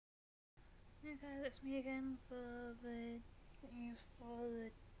guys, it's me again for the news for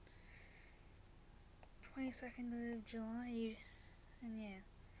the 22nd of July, and yeah,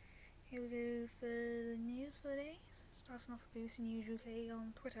 here we go for the news for the day. Starting off with BBC News UK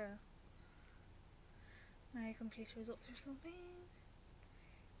on Twitter. My computer is up to something.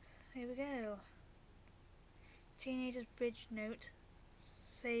 Here we go. Teenagers bridge note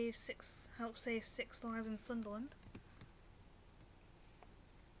helps save 6 lives in Sunderland.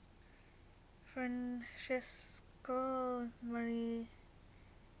 Francesco Marie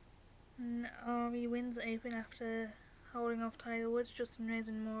Ari wins Open after holding off Tiger Woods, Justin Rose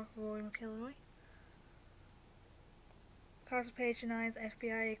and more Rory McIlroy. Carter Page denies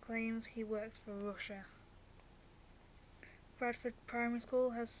FBI claims he works for Russia. Bradford Primary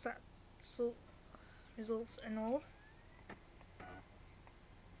School has SAT results annulled.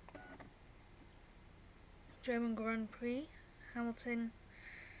 German Grand Prix, Hamilton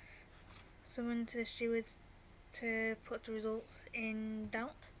summoned to the stewards to put the results in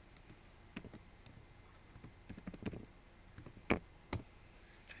doubt.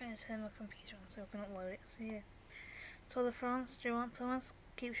 Trying to turn my computer on so I can upload it. So yeah. Tour de France, Geraint Thomas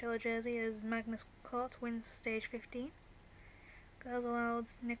keeps yellow jersey as Magnus Cort wins stage 15. Girls Allowed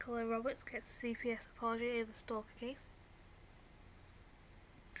Nicola Roberts gets CPS apology over stalker case.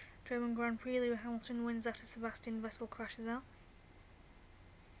 German Grand Prix, Lewis Hamilton wins after Sebastian Vettel crashes out.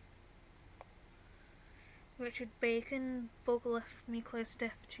 Richard Bacon, bug left me close to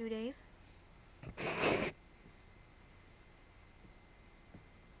death for 2 days.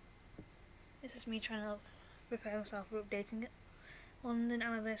 This is me trying to prepare myself for updating it. London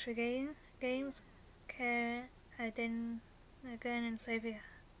Anniversary Games, Kerr again and Sophie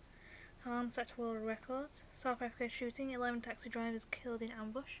Hahn set world records. South Africa shooting, 11 taxi drivers killed in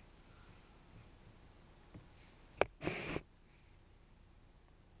ambush.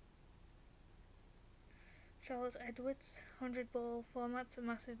 Charlotte Edwards, 100 ball formats a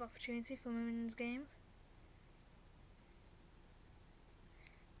massive opportunity for women's games.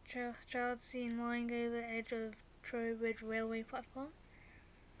 Child seen lying over the edge of Trowbridge railway platform.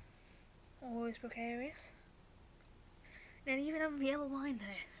 Always precarious. They don't even have a yellow line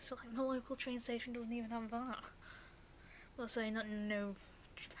there, so like my local train station doesn't even have that. Well, so no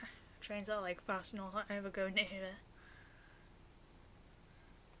trains are like fast enough that ever go near there.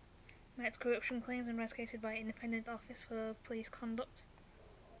 Met's corruption claims investigated by Independent Office for Police Conduct.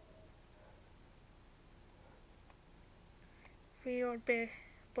 3-year-old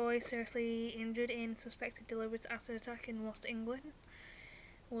boy seriously injured in suspected deliberate acid attack in Worcester,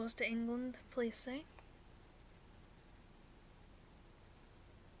 England, police say.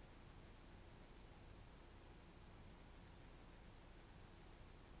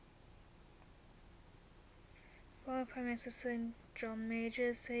 Former Prime Minister Sir John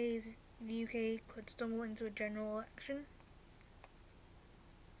Major says the UK could stumble into a general election.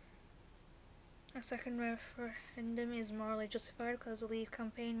 A second referendum is morally justified because the Leave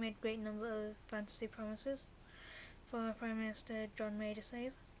campaign made a great number of fantasy promises, former Prime Minister John Major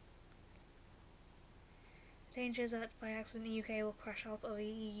says. The danger is that by accident the UK will crash out of the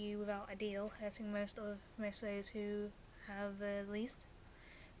EU without a deal, hurting most of those who have the least,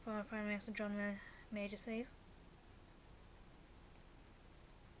 former Prime Minister John Major says.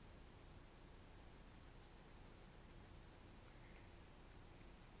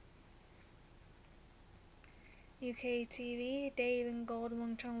 UK TV, Dave and Gold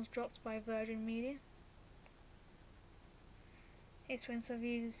among channels dropped by Virgin Media. Issuance of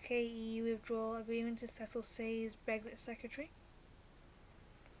UK-EU withdrawal agreement to settle says Brexit Secretary.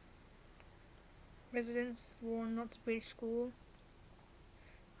 Residents warned not to breach School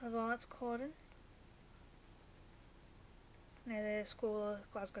of Arts cordon. No, the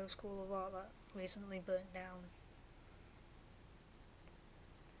Glasgow School of Art that recently burnt down.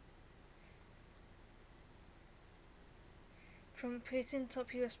 Trump Putin,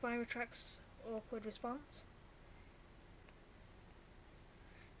 top US spy retracts awkward response.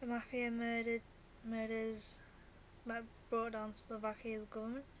 The mafia murders that brought down Slovakia's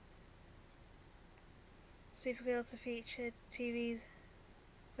government. Supergirl to feature TV's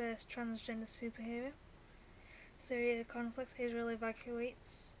first transgender superhero. Syria conflict, Israel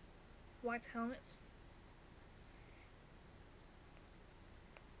evacuates white helmets.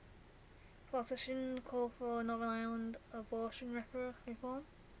 Politician call for Northern Ireland abortion reform.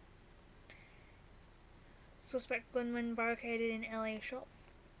 Suspect gunman barricaded in LA shop.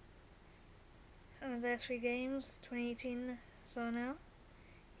 Anniversary Games 2018 so now.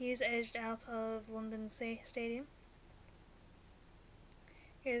 Hughes edged out of London Stadium.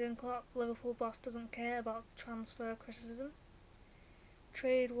 Jurgen Klopp, Liverpool boss doesn't care about transfer criticism.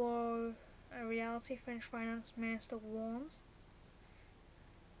 Trade war a reality, French Finance Minister warns.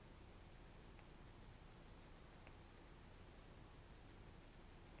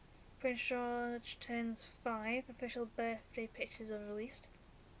 Prince George turns 5, official birthday pictures are released.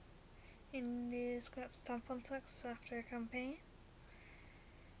 India scraps tampon tax after a campaign.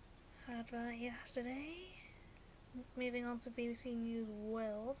 Had that yesterday. Moving on to BBC News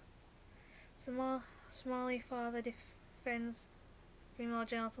World. Somali father defends female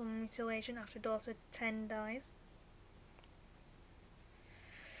genital mutilation after daughter 10 dies.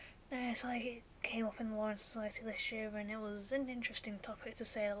 It's like it came up in Law and Society this year, and it was an interesting topic to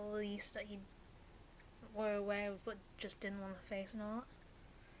say the least that you were aware of but just didn't want to face and all that.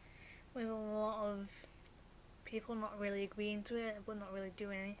 With a lot of people not really agreeing to it but not really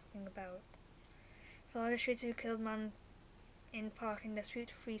doing anything about it. Florida shooter who killed man in parking dispute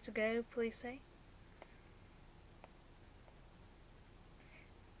free to go, police say.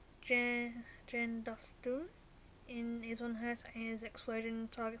 Jen Dostum is unhurt and his explosion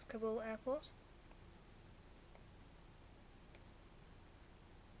targets Kabul airport.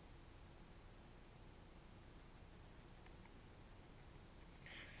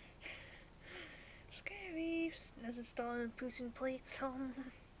 Scary. There's a Stalin Putin plates on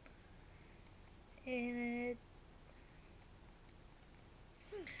in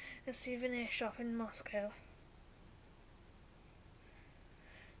a souvenir shop in Moscow.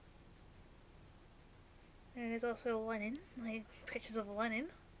 And there's also Lenin, like pictures of Lenin.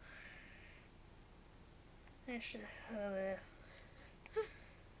 It's just,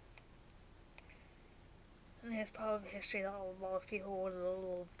 and it's part of history that a lot of people would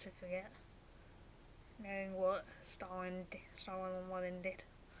love to forget, knowing what Stalin and Lenin did.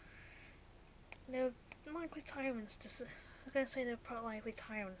 They're likely tyrants to I'm going to say they're likely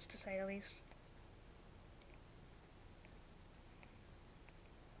tyrants to say the least.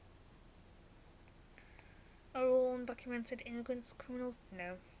 Are all undocumented immigrants criminals?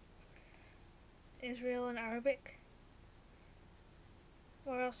 No. Israel and Arabic?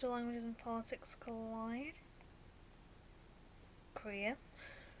 Where else do languages and politics collide? Korea.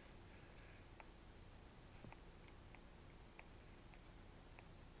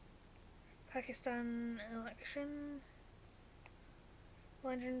 Pakistan election.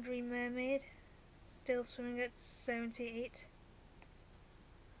 Legendary mermaid. Still swimming at 78.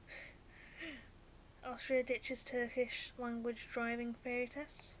 Austria ditches Turkish language driving theory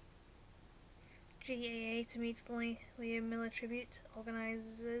tests. GAA to meet Liam Miller tribute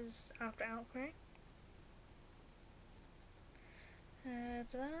organisers after outcry.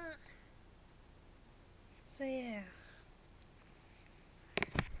 So yeah.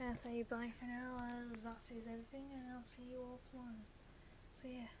 I'll say bye for now, as that is everything, and I'll see you all tomorrow. So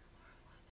yeah.